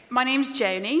My name's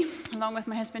Joni. Along with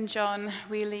my husband John,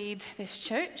 we lead this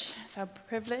church. It's our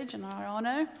privilege and our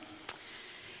honor.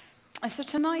 And so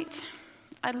tonight,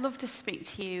 I'd love to speak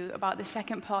to you about the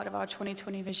second part of our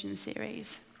 2020 Vision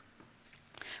series.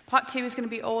 Part 2 is going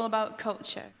to be all about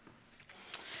culture.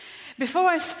 Before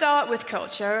I start with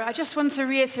culture, I just want to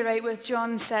reiterate what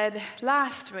John said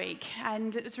last week,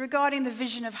 and it was regarding the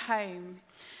vision of home.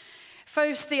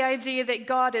 First, the idea that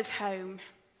God is home,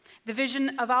 the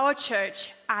vision of our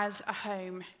church as a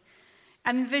home,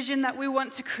 and the vision that we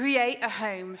want to create a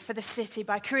home for the city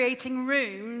by creating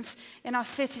rooms in our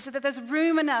city so that there's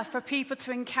room enough for people to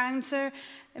encounter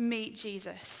and meet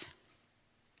Jesus.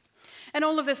 And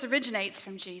all of this originates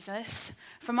from Jesus,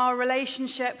 from our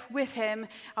relationship with him,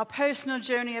 our personal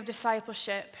journey of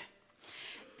discipleship.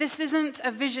 This isn't a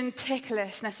vision tick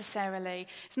list necessarily.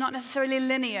 It's not necessarily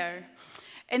linear,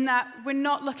 in that we're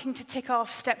not looking to tick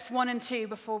off steps 1 and 2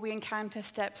 before we encounter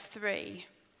steps 3.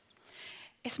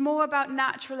 It's more about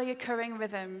naturally occurring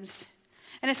rhythms.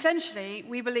 And essentially,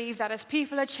 we believe that as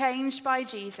people are changed by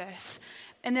Jesus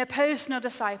in their personal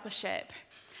discipleship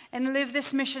and live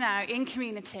this mission out in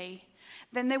community,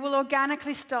 then they will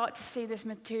organically start to see this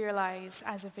materialize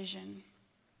as a vision.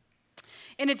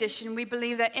 In addition, we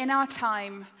believe that in our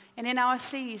time and in our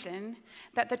season,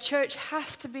 that the church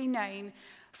has to be known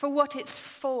for what it's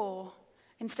for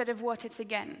instead of what it's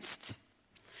against.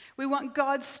 We want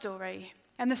God's story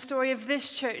and the story of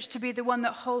this church to be the one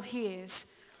that Hull hears.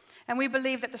 And we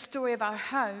believe that the story of our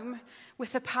home,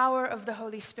 with the power of the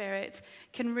Holy Spirit,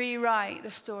 can rewrite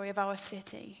the story of our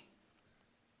city.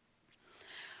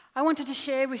 I wanted to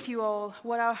share with you all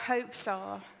what our hopes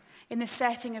are in the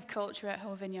setting of culture at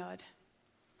Hull Vineyard.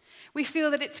 We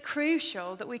feel that it's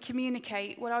crucial that we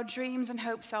communicate what our dreams and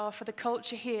hopes are for the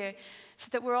culture here so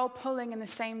that we're all pulling in the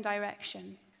same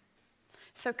direction.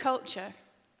 So culture,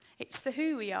 it's the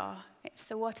who we are, it's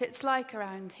the what it's like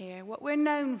around here, what we're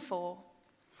known for.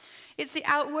 It's the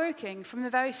outworking from the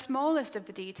very smallest of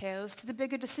the details to the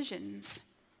bigger decisions.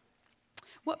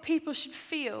 What people should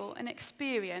feel and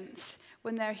experience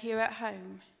when they're here at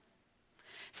home.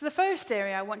 So the first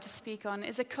area I want to speak on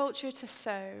is a culture to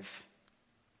serve.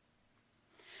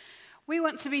 We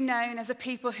want to be known as a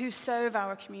people who serve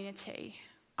our community,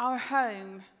 our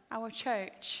home, our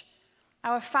church,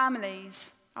 our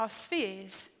families, our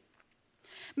spheres.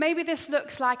 Maybe this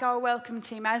looks like our welcome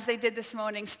team, as they did this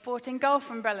morning, sporting golf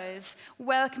umbrellas,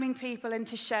 welcoming people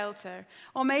into shelter.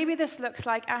 Or maybe this looks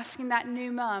like asking that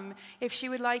new mum if she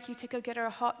would like you to go get her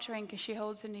a hot drink as she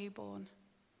holds a newborn.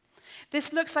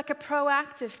 This looks like a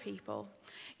proactive people.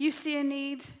 You see a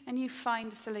need and you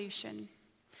find a solution.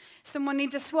 Someone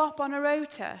needs a swap on a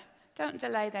rota. Don't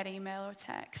delay that email or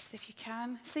text. If you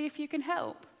can, see if you can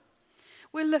help.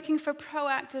 We're looking for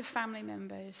proactive family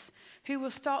members who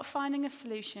will start finding a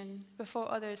solution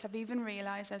before others have even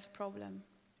realized there's a problem.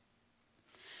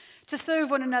 To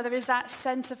serve one another is that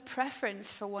sense of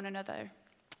preference for one another,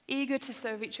 eager to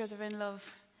serve each other in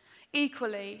love,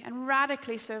 equally and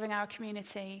radically serving our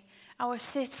community, our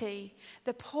city,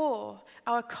 the poor,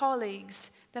 our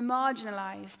colleagues, the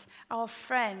marginalized, our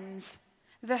friends,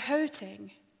 the hurting,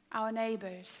 our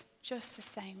neighbors, just the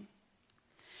same.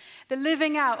 The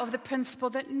living out of the principle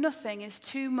that nothing is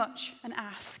too much an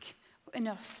ask in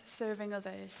us serving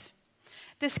others.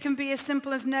 This can be as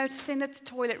simple as noticing that the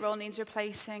toilet roll needs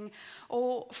replacing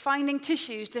or finding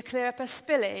tissues to clear up a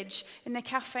spillage in the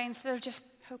cafe instead of just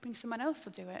hoping someone else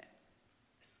will do it.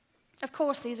 Of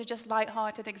course, these are just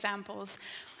light-hearted examples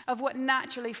of what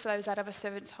naturally flows out of a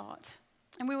servant's heart.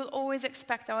 And we will always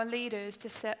expect our leaders to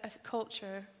set a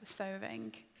culture of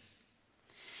serving.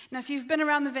 Now, if you've been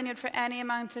around the vineyard for any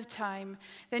amount of time,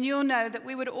 then you'll know that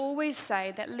we would always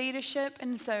say that leadership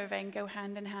and serving go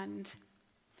hand in hand.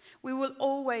 We will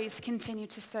always continue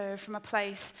to serve from a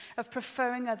place of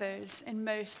preferring others in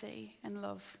mercy and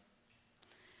love.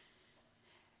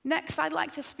 Next, I'd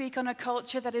like to speak on a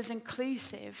culture that is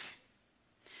inclusive.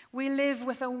 We live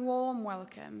with a warm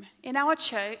welcome in our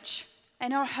church,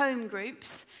 in our home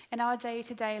groups, in our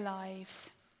day-to-day lives.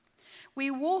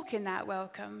 We walk in that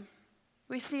welcome.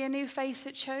 We see a new face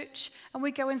at church, and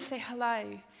we go and say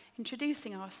hello,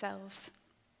 introducing ourselves.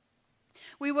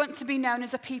 We want to be known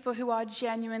as a people who are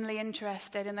genuinely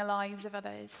interested in the lives of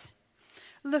others,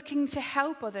 looking to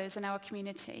help others in our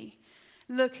community,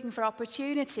 looking for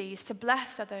opportunities to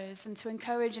bless others and to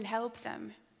encourage and help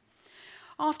them.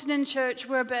 Often in church,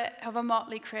 we're a bit of a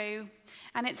motley crew,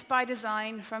 and it's by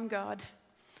design from God.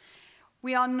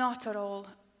 We are not at all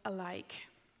alike.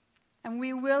 And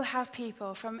we will have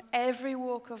people from every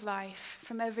walk of life,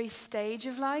 from every stage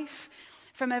of life,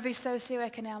 from every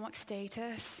socioeconomic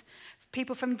status,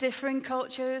 people from differing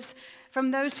cultures, from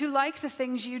those who like the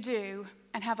things you do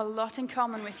and have a lot in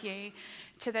common with you,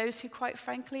 to those who quite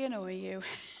frankly annoy you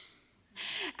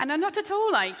and are not at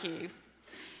all like you.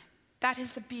 That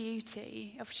is the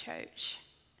beauty of church.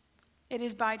 It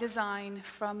is by design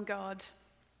from God.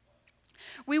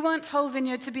 We want Hull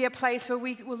Vineyard to be a place where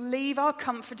we will leave our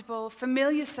comfortable,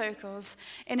 familiar circles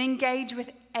and engage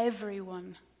with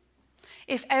everyone.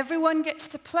 If everyone gets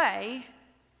to play,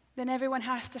 then everyone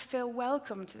has to feel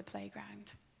welcome to the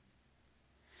playground.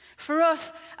 For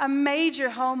us, a major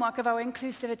hallmark of our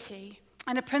inclusivity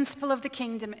and a principle of the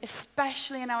kingdom,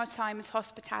 especially in our time, is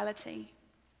hospitality.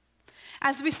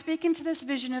 As we speak into this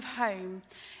vision of home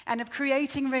and of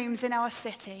creating rooms in our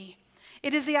city,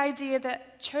 it is the idea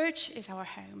that church is our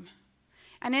home.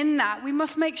 And in that, we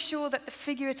must make sure that the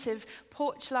figurative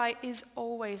porch light is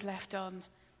always left on.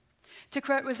 To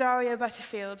quote Rosario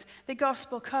Butterfield, the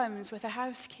gospel comes with a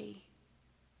house key.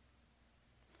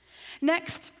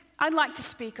 Next, I'd like to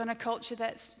speak on a culture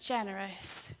that's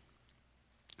generous.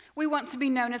 We want to be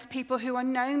known as people who are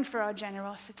known for our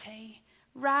generosity,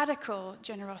 radical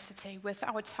generosity with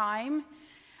our time,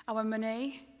 our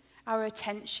money, our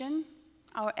attention,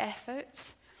 our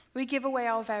effort. We give away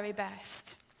our very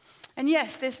best. And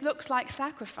yes, this looks like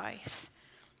sacrifice,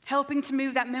 helping to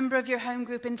move that member of your home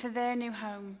group into their new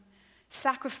home,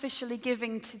 sacrificially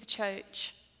giving to the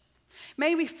church.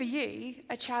 Maybe for you,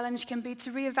 a challenge can be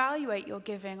to reevaluate your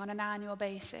giving on an annual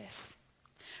basis,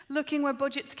 looking where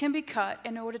budgets can be cut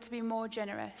in order to be more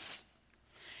generous.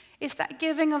 It's that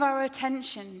giving of our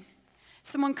attention.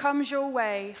 Someone comes your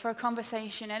way for a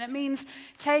conversation, and it means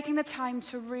taking the time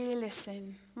to really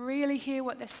listen, really hear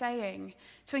what they're saying,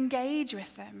 to engage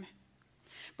with them.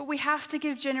 But we have to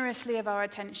give generously of our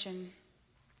attention.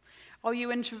 All you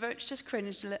introverts just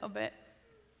cringed a little bit.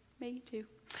 Me too.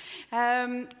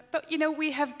 But,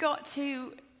 we have got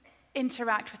to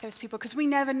interact with those people because we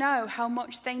never know how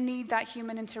much they need that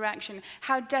human interaction,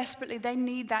 how desperately they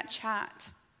need that chat.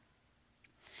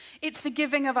 It's the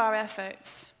giving of our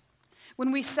efforts.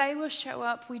 When we say we'll show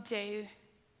up, we do,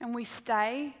 and we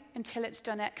stay until it's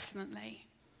done excellently.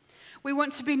 We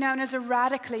want to be known as a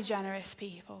radically generous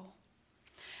people,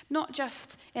 not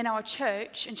just in our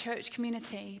church and church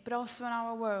community, but also in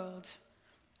our world.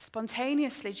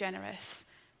 Spontaneously generous,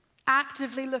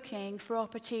 actively looking for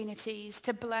opportunities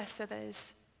to bless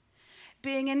others,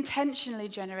 being intentionally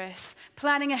generous,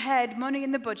 planning ahead money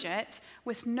in the budget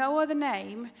with no other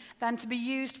name than to be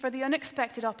used for the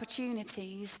unexpected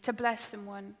opportunities to bless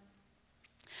someone.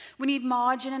 We need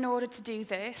margin in order to do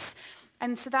this,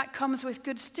 and so that comes with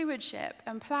good stewardship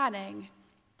and planning.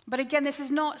 But again, this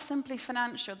is not simply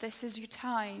financial. This is your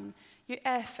time, your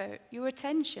effort, your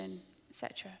attention,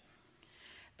 etc.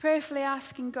 Prayerfully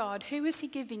asking God, who is he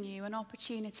giving you an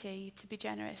opportunity to be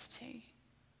generous to?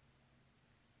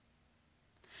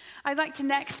 I'd like to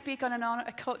next speak on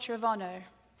a culture of honor.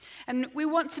 And we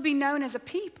want to be known as a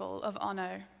people of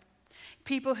honor,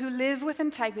 people who live with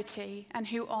integrity and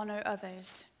who honor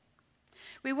others.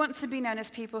 We want to be known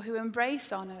as people who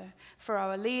embrace honor for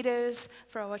our leaders,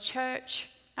 for our church,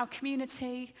 our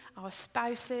community, our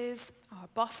spouses, our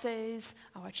bosses,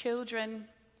 our children,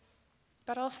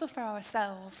 but also for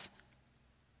ourselves.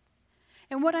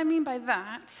 And what I mean by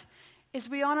that is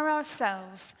we honor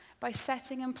ourselves by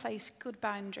setting in place good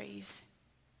boundaries.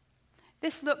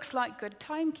 This looks like good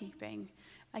timekeeping.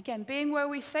 Again, being where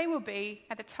we say we'll be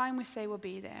at the time we say we'll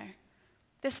be there.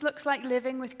 This looks like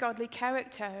living with godly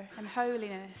character and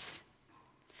holiness.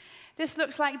 This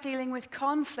looks like dealing with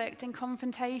conflict and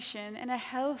confrontation in a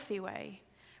healthy way,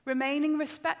 remaining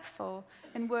respectful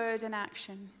in word and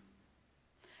action.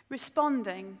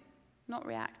 Responding, not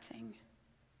reacting.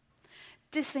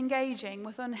 Disengaging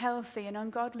with unhealthy and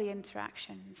ungodly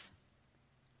interactions.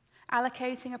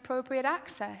 Allocating appropriate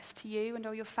access to you and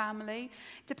or your family,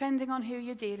 depending on who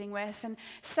you're dealing with, and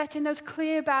setting those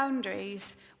clear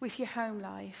boundaries with your home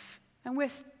life and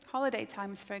with holiday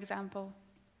times, for example.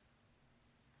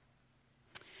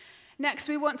 Next,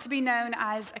 we want to be known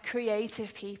as a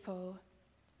creative people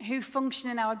who function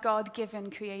in our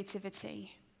God-given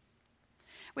creativity.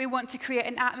 We want to create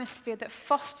an atmosphere that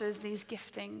fosters these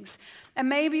giftings. And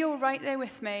maybe you're right there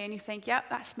with me and you think, yep,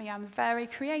 that's me, I'm very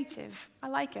creative, I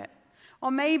like it.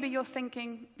 Or maybe you're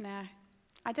thinking, nah,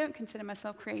 I don't consider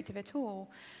myself creative at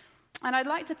all. And I'd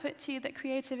like to put to you that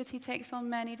creativity takes on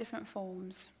many different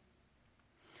forms.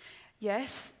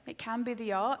 Yes, it can be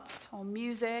the arts, or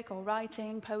music, or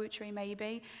writing, poetry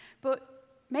maybe, but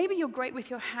maybe you're great with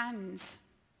your hands.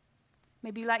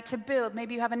 Maybe you like to build.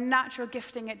 Maybe you have a natural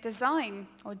gifting at design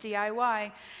or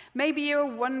DIY. Maybe you're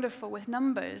wonderful with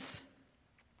numbers.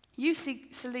 You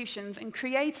seek solutions in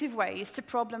creative ways to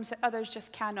problems that others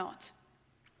just cannot.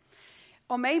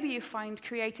 Or maybe you find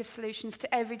creative solutions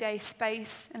to everyday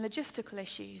space and logistical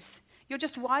issues. You're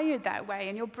just wired that way,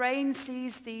 and your brain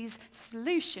sees these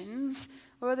solutions,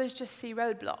 or others just see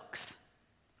roadblocks.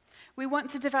 We want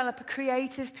to develop a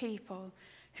creative people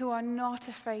who are not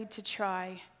afraid to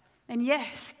try. And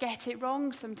yes, get it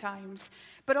wrong sometimes,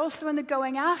 but also in the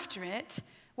going after it,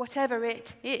 whatever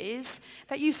it is,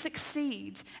 that you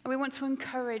succeed. And we want to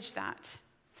encourage that.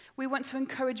 We want to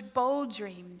encourage bold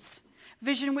dreams,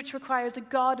 vision which requires a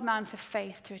God amount of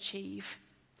faith to achieve.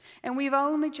 And we've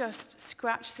only just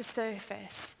scratched the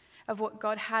surface of what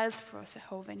God has for us at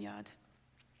Hull Vineyard.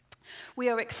 We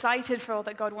are excited for all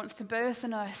that God wants to birth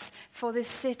in us, for this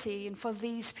city and for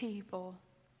these people.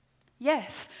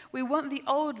 Yes, we want the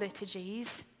old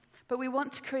liturgies, but we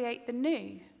want to create the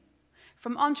new.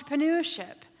 From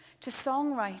entrepreneurship to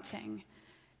songwriting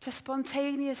to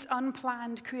spontaneous,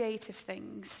 unplanned creative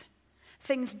things.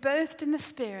 Things birthed in the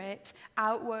Spirit,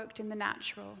 outworked in the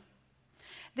natural.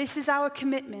 This is our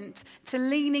commitment to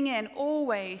leaning in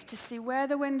always to see where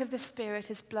the wind of the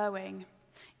Spirit is blowing,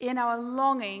 in our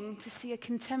longing to see a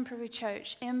contemporary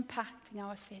church impacting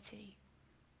our city.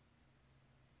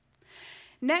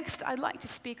 Next, I'd like to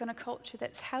speak on a culture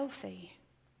that's healthy.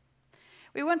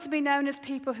 We want to be known as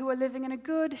people who are living in a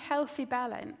good, healthy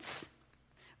balance.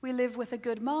 We live with a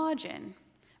good margin.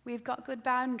 We've got good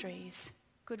boundaries,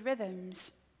 good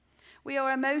rhythms. We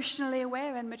are emotionally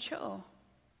aware and mature.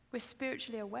 We're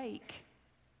spiritually awake.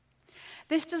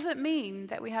 This doesn't mean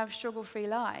that we have struggle-free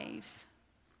lives.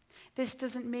 This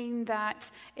doesn't mean that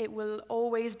it will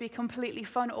always be completely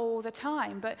fun all the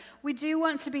time, but we do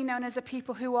want to be known as a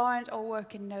people who aren't all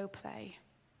work and no play.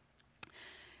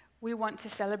 We want to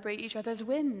celebrate each other's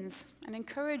wins and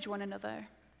encourage one another.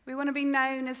 We want to be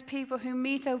known as people who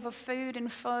meet over food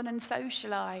and fun and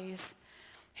socialize,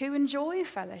 who enjoy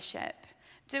fellowship,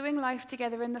 doing life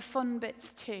together in the fun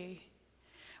bits too.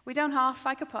 We don't half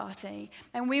like a party,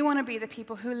 and we want to be the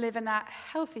people who live in that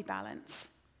healthy balance.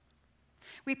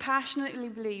 We passionately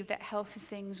believe that healthy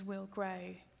things will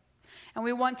grow, and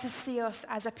we want to see us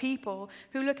as a people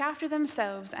who look after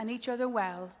themselves and each other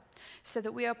well, so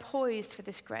that we are poised for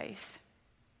this growth.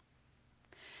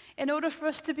 In order for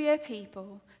us to be a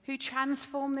people who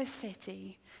transform this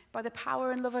city by the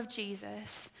power and love of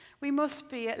Jesus, we must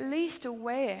be at least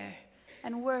aware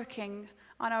and working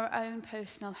on our own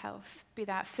personal health, be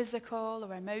that physical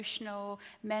or emotional,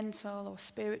 mental or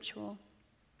spiritual.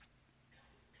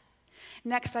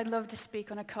 Next, I'd love to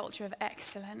speak on a culture of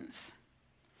excellence.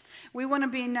 We want to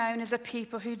be known as a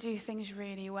people who do things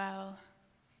really well.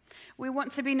 We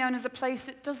want to be known as a place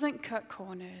that doesn't cut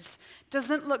corners,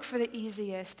 doesn't look for the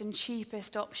easiest and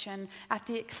cheapest option at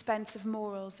the expense of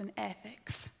morals and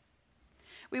ethics.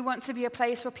 We want to be a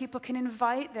place where people can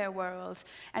invite their world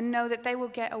and know that they will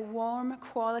get a warm,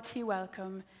 quality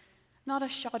welcome, not a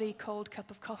shoddy cold cup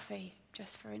of coffee,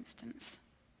 just for instance.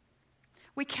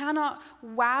 We cannot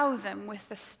wow them with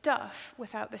the stuff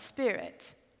without the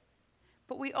Spirit,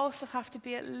 but we also have to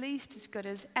be at least as good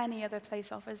as any other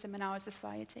place offers them in our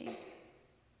society.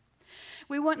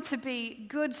 We want to be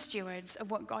good stewards of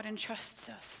what God entrusts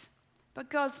us, but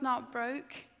God's not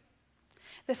broke.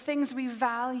 The things we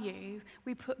value,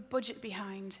 we put budget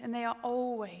behind, and they are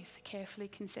always carefully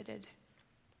considered.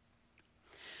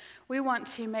 We want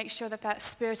to make sure that that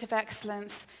spirit of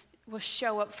excellence will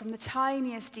show up from the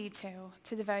tiniest detail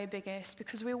to the very biggest,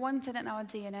 because we want it in our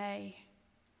DNA.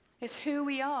 It's who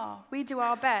we are. We do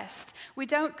our best. We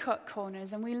don't cut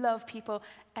corners, and we love people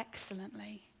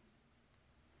excellently.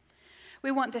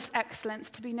 We want this excellence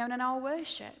to be known in our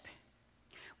worship.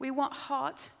 We want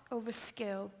heart over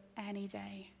skill any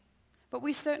day. But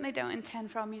we certainly don't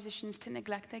intend for our musicians to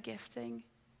neglect their gifting.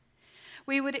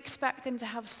 We would expect them to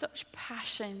have such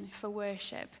passion for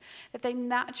worship that they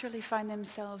naturally find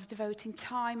themselves devoting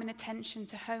time and attention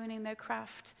to honing their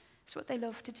craft. It's what they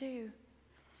love to do.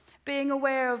 Being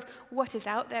aware of what is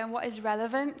out there and what is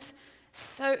relevant,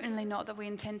 certainly not that we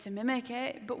intend to mimic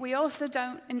it, but we also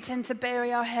don't intend to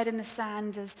bury our head in the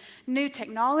sand as new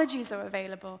technologies are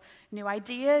available, new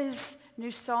ideas,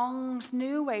 new songs,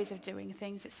 new ways of doing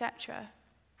things, etc.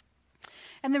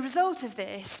 And the result of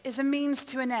this is a means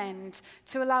to an end,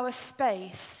 to allow a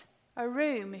space, a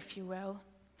room, if you will,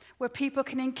 where people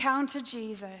can encounter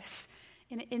Jesus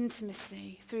in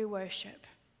intimacy through worship.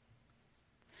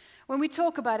 When we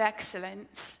talk about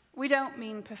excellence, we don't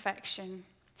mean perfection.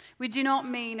 We do not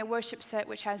mean a worship set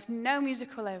which has no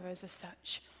musical errors as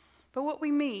such. But what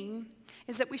we mean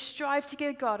is that we strive to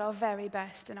give God our very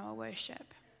best in our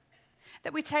worship.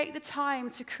 That we take the time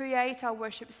to create our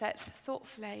worship sets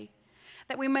thoughtfully.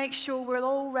 That we make sure we're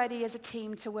all ready as a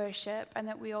team to worship, and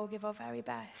that we all give our very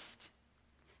best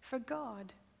for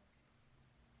God.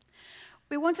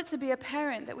 We want it to be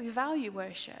apparent that we value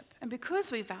worship, and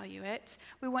because we value it,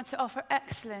 we want to offer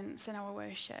excellence in our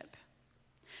worship.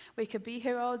 We could be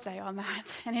here all day on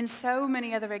that, and in so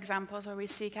many other examples where we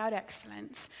seek out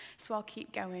excellence, so I'll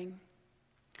keep going.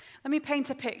 Let me paint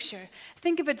a picture.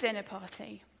 Think of a dinner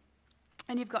party,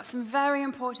 and you've got some very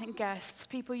important guests,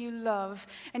 people you love,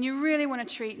 and you really want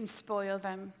to treat and spoil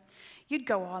them. You'd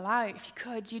go all out if you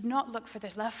could. You'd not look for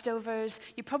the leftovers.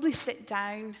 You'd probably sit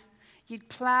down. You'd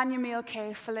plan your meal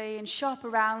carefully and shop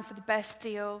around for the best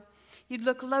deal. You'd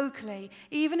look locally,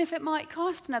 even if it might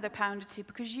cost another £1 or £2,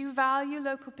 because you value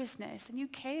local business and you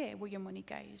care where your money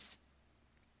goes.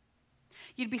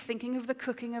 You'd be thinking of the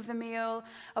cooking of the meal,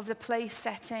 of the place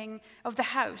setting, of the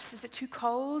house. Is it too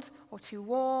cold or too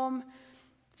warm?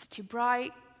 Is it too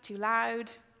bright, too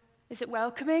loud? Is it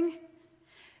welcoming?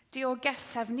 Do your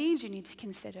guests have needs you need to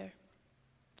consider?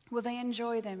 Will they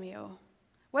enjoy their meal?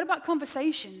 What about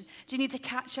conversation? Do you need to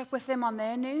catch up with them on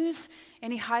their news?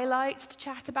 Any highlights to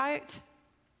chat about?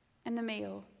 And the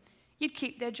meal. You'd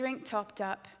keep their drink topped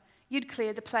up. You'd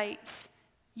clear the plates.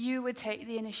 You would take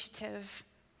the initiative.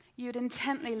 You'd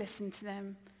intently listen to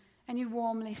them, and you'd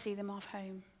warmly see them off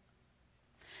home.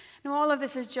 Now, all of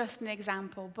this is just an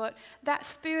example, but that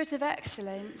spirit of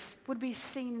excellence would be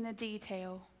seen in the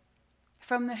detail.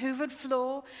 From the hoovered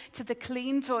floor to the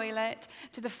clean toilet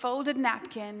to the folded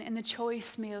napkin and the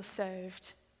choice meal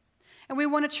served. And we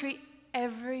want to treat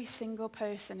every single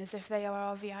person as if they are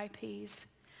our VIPs.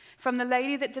 From the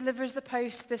lady that delivers the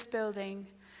post to this building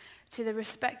to the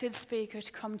respected speaker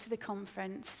to come to the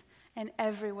conference and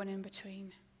everyone in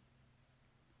between.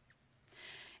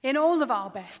 In all of our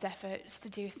best efforts to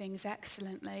do things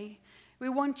excellently, we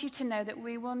want you to know that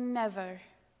we will never,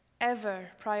 ever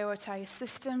prioritize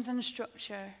systems and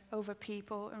structure over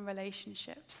people and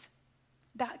relationships.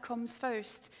 That comes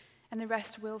first, and the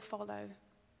rest will follow.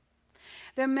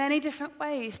 There are many different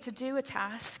ways to do a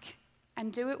task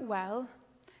and do it well,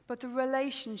 but the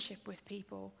relationship with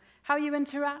people, how you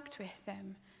interact with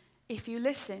them, if you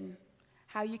listen,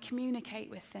 how you communicate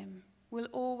with them, will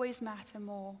always matter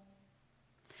more.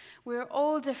 We're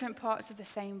all different parts of the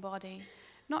same body,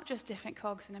 not just different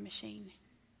cogs in a machine.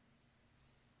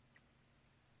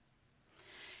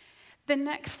 The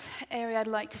next area I'd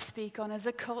like to speak on is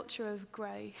a culture of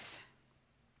growth.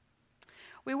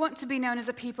 We want to be known as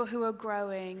a people who are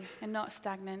growing and not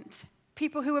stagnant,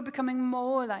 people who are becoming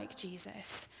more like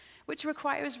Jesus, which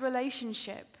requires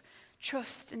relationship,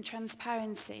 trust, and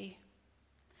transparency.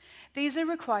 These are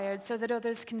required so that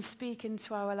others can speak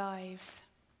into our lives.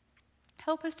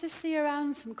 Help us to see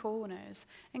around some corners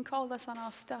and call us on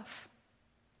our stuff.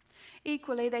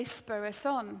 Equally, they spur us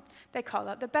on. They call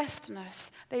out the best in us.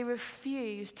 They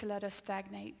refuse to let us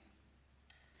stagnate.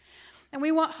 And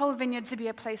we want Hull Vineyard to be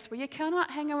a place where you cannot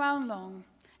hang around long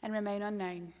and remain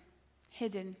unknown,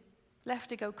 hidden, left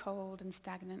to go cold and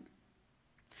stagnant.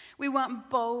 We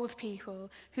want bold people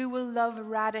who will love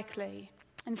radically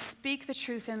and speak the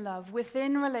truth in love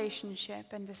within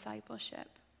relationship and discipleship.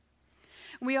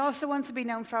 We also want to be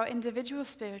known for our individual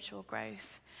spiritual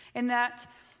growth, in that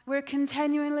we're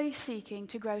continually seeking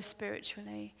to grow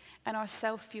spiritually and are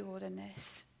self-fueled in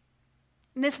this.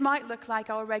 And this might look like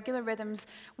our regular rhythms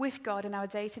with God in our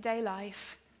day-to-day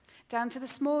life, down to the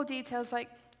small details like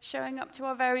showing up to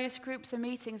our various groups and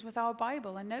meetings with our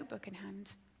Bible and notebook in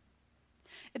hand.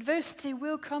 Adversity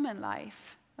will come in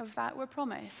life, of that we're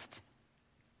promised.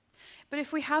 But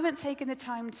if we haven't taken the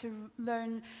time to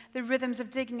learn the rhythms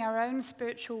of digging our own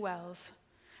spiritual wells,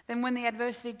 then when the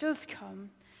adversity does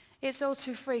come, it's all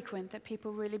too frequent that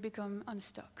people really become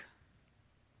unstuck.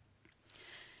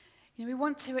 We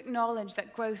want to acknowledge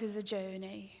that growth is a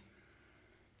journey.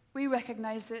 We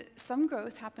recognize that some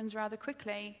growth happens rather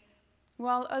quickly,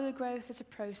 while other growth is a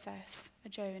process, a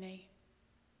journey.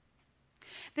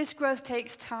 This growth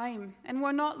takes time, and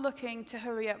we're not looking to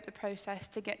hurry up the process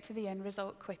to get to the end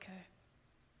result quicker.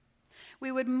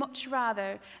 We would much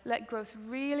rather let growth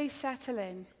really settle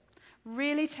in,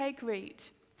 really take root,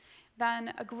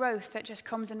 than a growth that just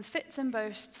comes in fits and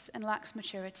bursts and lacks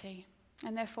maturity,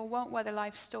 and therefore won't weather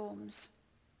life's storms.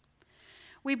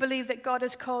 We believe that God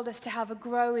has called us to have a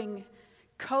growing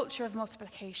culture of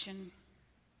multiplication.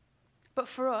 But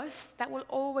for us, that will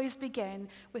always begin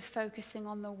with focusing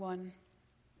on the one.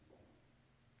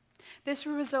 This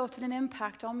will result in an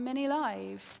impact on many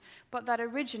lives, but that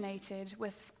originated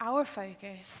with our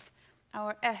focus,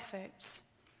 our efforts,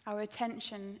 our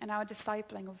attention, and our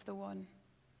discipling of the one.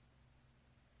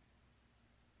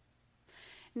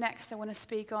 Next, I want to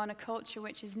speak on a culture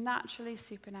which is naturally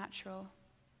supernatural.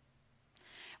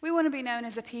 We want to be known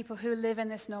as a people who live in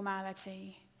this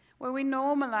normality, where we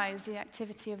normalize the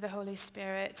activity of the Holy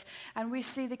Spirit and we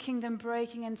see the kingdom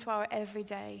breaking into our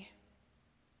everyday,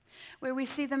 where we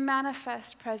see the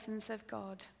manifest presence of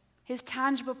God, his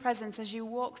tangible presence as you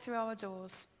walk through our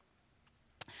doors.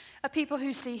 A people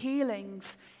who see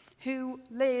healings, who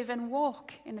live and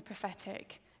walk in the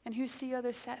prophetic, and who see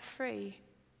others set free.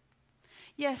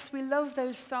 Yes, we love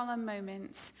those solemn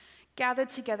moments gathered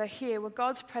together here where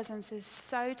God's presence is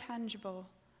so tangible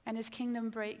and his kingdom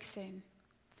breaks in.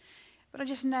 But I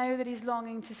just know that he's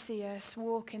longing to see us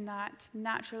walk in that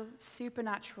natural,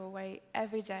 supernatural way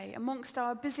every day amongst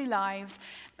our busy lives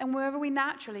and wherever we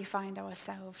naturally find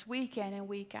ourselves, week in and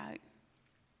week out.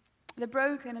 The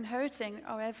broken and hurting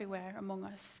are everywhere among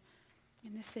us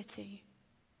in the city,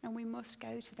 and we must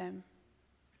go to them.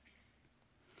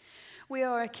 We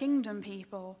are a kingdom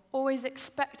people, always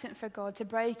expectant for God to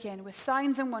break in with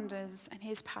signs and wonders and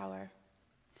his power.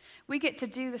 We get to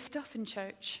do the stuff in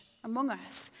church among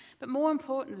us, but more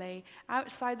importantly,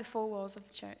 outside the four walls of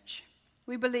the church.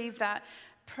 We believe that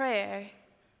prayer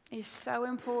is so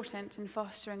important in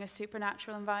fostering a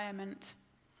supernatural environment.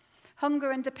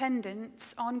 Hunger and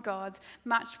dependence on God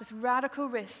matched with radical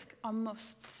risk are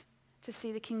musts to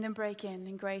see the kingdom break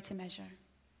in greater measure.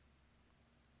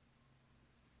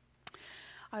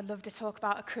 I'd love to talk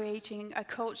about creating a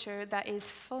culture that is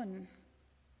fun.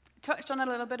 I touched on it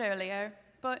a little bit earlier,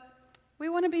 but we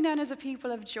want to be known as a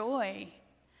people of joy,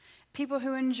 people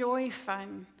who enjoy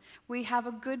fun. We have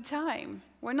a good time.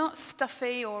 We're not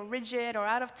stuffy or rigid or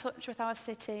out of touch with our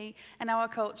city and our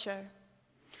culture.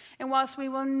 And whilst we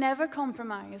will never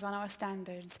compromise on our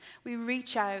standards, we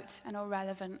reach out and are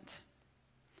relevant.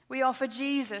 We offer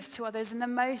Jesus to others in the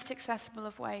most accessible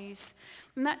of ways.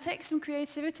 And that takes some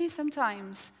creativity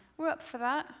sometimes. We're up for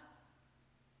that.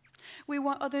 We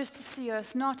want others to see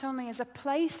us not only as a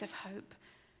place of hope,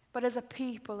 but as a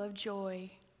people of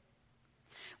joy.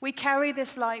 We carry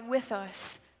this light with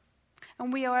us,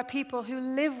 and we are a people who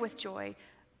live with joy,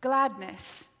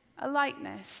 gladness, a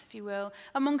lightness, if you will,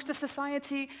 amongst a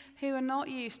society who are not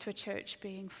used to a church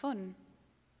being fun.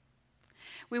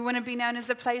 We want to be known as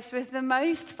a place with the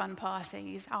most fun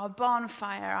parties, our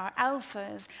bonfire, our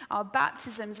alphas, our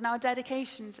baptisms and our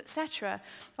dedications, etc.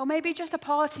 Or maybe just a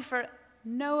party for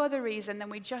no other reason than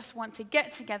we just want to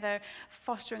get together,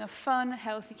 fostering a fun,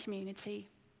 healthy community.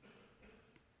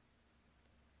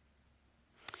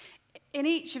 In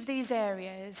each of these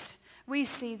areas, we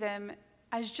see them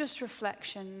as just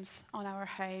reflections on our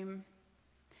home.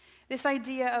 This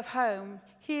idea of home,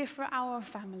 here for our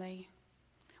family.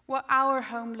 What our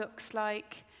home looks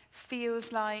like,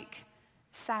 feels like,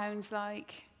 sounds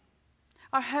like.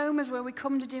 Our home is where we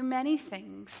come to do many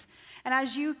things. And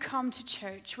as you come to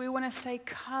church, we want to say,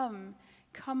 come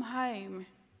home.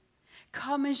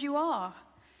 Come as you are.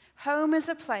 Home is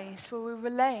a place where we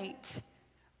relate,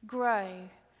 grow,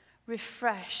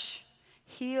 refresh,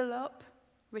 heal up,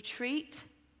 retreat,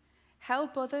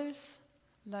 help others,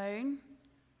 learn,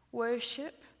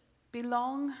 worship,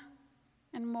 belong,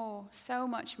 and more, so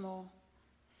much more.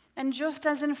 And just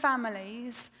as in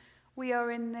families, we are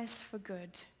in this for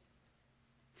good.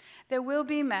 There will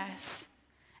be mess,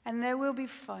 and there will be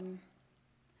fun.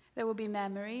 There will be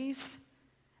memories.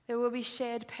 There will be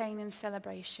shared pain and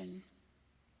celebration.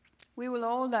 We will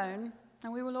all learn,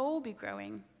 and we will all be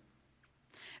growing,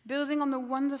 building on the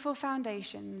wonderful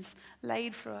foundations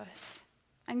laid for us,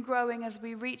 and growing as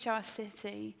we reach our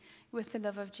city with the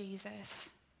love of Jesus.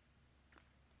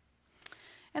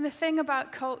 And the thing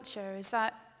about culture is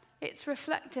that it's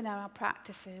reflected in our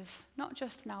practices, not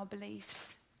just in our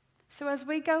beliefs. So as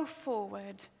we go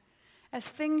forward, as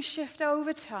things shift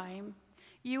over time,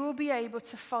 you will be able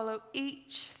to follow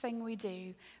each thing we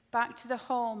do back to the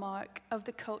hallmark of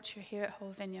the culture here at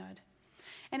Hull Vineyard.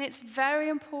 And it's very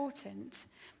important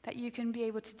that you can be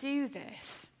able to do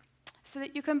this so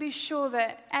that you can be sure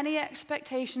that any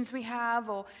expectations we have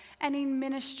or any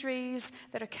ministries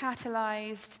that are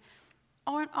catalyzed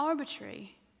aren't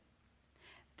arbitrary,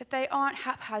 that they aren't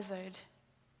haphazard,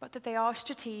 but that they are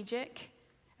strategic,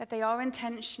 that they are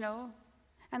intentional,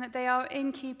 and that they are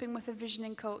in keeping with a vision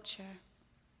and culture.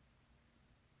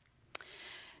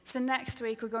 So next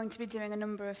week, we're going to be doing a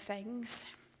number of things.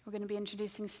 We're going to be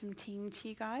introducing some team to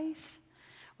you guys.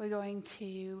 We're going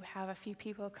to have a few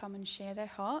people come and share their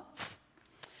hearts.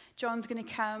 John's going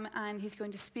to come and he's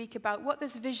going to speak about what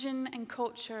this vision and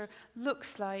culture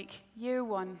looks like year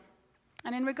one.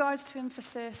 And in regards to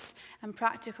emphasis and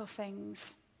practical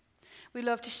things, we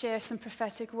love to share some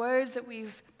prophetic words that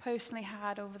we've personally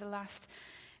had over the last,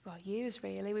 years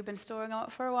really. We've been storing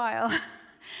up for a while.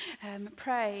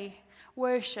 Pray,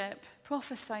 worship,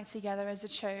 prophesy together as a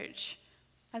church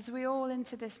as we all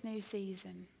enter this new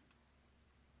season.